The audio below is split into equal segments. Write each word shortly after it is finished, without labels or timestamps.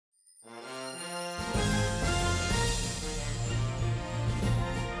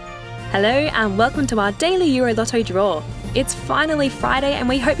Hello and welcome to our daily EuroLotto Draw. It's finally Friday and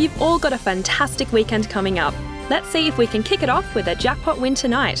we hope you've all got a fantastic weekend coming up. Let's see if we can kick it off with a jackpot win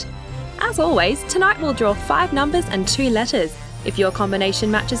tonight. As always, tonight we'll draw 5 numbers and 2 letters. If your combination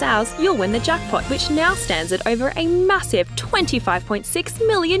matches ours, you'll win the jackpot, which now stands at over a massive €25.6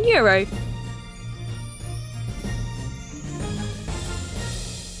 million.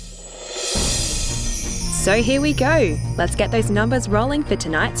 So here we go. Let's get those numbers rolling for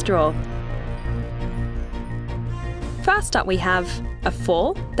tonight's draw. First up we have a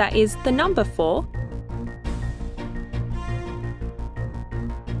 4, that is the number 4.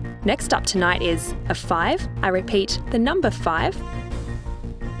 Next up tonight is a 5, I repeat, the number 5.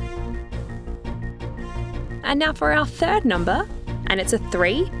 And now for our third number, and it's a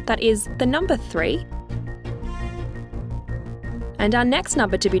 3, that is the number 3. And our next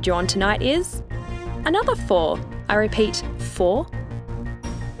number to be drawn tonight is another 4, I repeat, 4.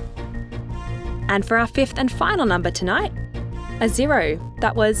 And for our fifth and final number tonight, a 0,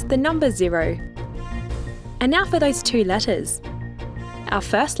 that was the number 0. And now for those 2 letters. Our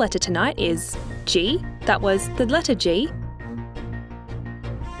first letter tonight is G, that was the letter G.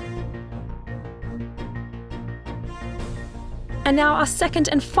 And now our second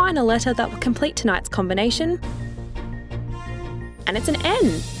and final letter that will complete tonight's combination. And it's an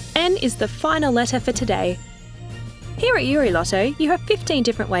N. N is the final letter for today. Here at EuroLotto, you have 15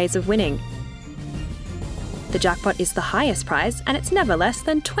 different ways of winning. The jackpot is the highest prize and it's never less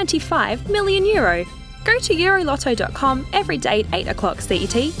than €25 million. Go to EuroLotto.com every day at 8 o'clock CET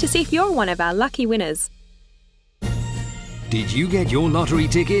to see if you're one of our lucky winners. Did you get your lottery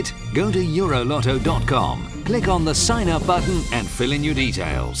ticket? Go to EuroLotto.com, click on the sign up button and fill in your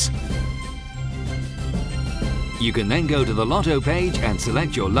details. You can then go to the Lotto page and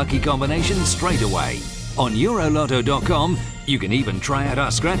select your lucky combination straight away. On EuroLotto.com, you can even try out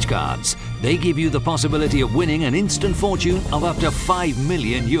our scratch cards. They give you the possibility of winning an instant fortune of up to €5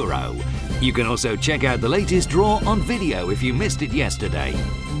 million. You can also check out the latest draw on video if you missed it yesterday.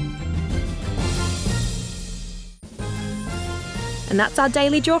 And that's our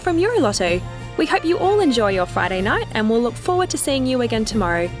daily draw from EuroLotto. We hope you all enjoy your Friday night and we'll look forward to seeing you again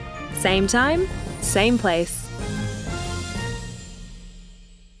tomorrow. Same time, same place.